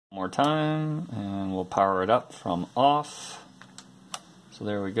more time, and we'll power it up from off. So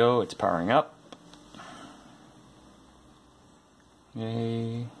there we go, it's powering up.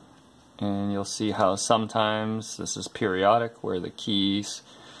 Okay, and you'll see how sometimes this is periodic, where the keys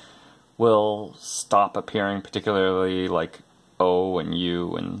will stop appearing, particularly like O and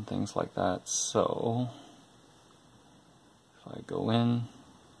U and things like that. So if I go in,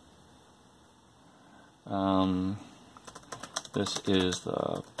 this is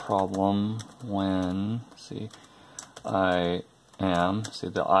the problem when, see, the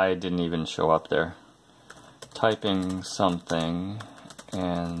I didn't even show up there, typing something,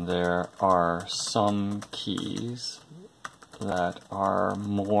 and there are some keys that are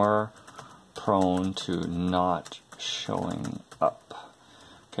more prone to not showing up.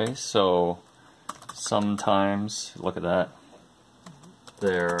 Okay, so sometimes, look at that,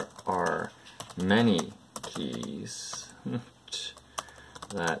 there are many keys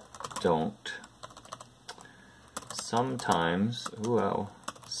that don't. Sometimes,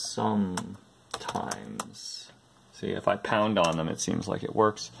 sometimes. See, if I pound on them, it seems like it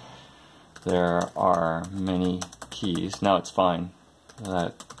works. There are many keys, now it's fine,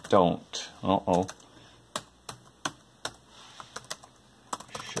 that don't,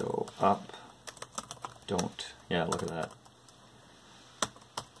 show up. Don't, yeah, look at that.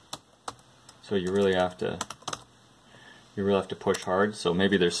 So you really have to push hard. So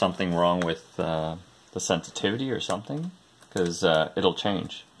maybe there's something wrong with the sensitivity or something, because it'll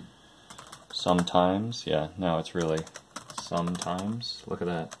change. Sometimes, yeah, now it's really sometimes. Look at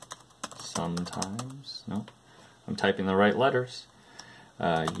that. Sometimes, no, I'm typing the right letters.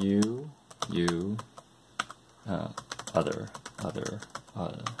 You, other,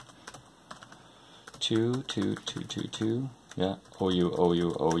 two, yeah,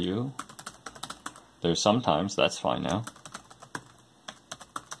 OU. There's sometimes, that's fine now.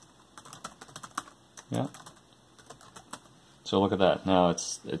 Yeah. So look at that, now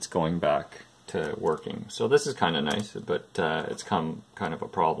it's going back to working. So this is kind of nice, but it's kind of a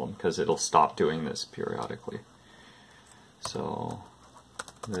problem because it'll stop doing this periodically. So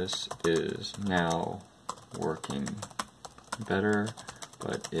this is now working better,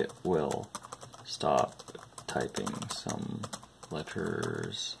 but it will stop typing some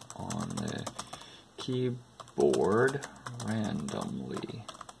letters on the keyboard randomly.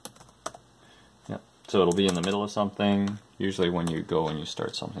 Yep. So it'll be in the middle of something. Usually when you go and you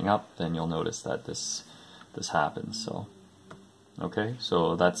start something up, then you'll notice that this happens. So okay,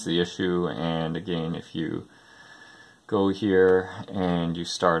 so that's the issue. And again, if you go here and you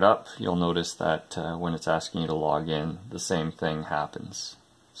start up, you'll notice that when it's asking you to log in, the same thing happens.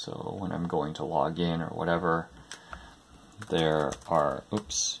 So when I'm going to log in or whatever, there are,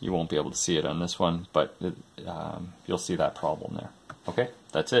 oops, you won't be able to see it on this one, but you'll see that problem there. Okay,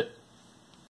 that's it.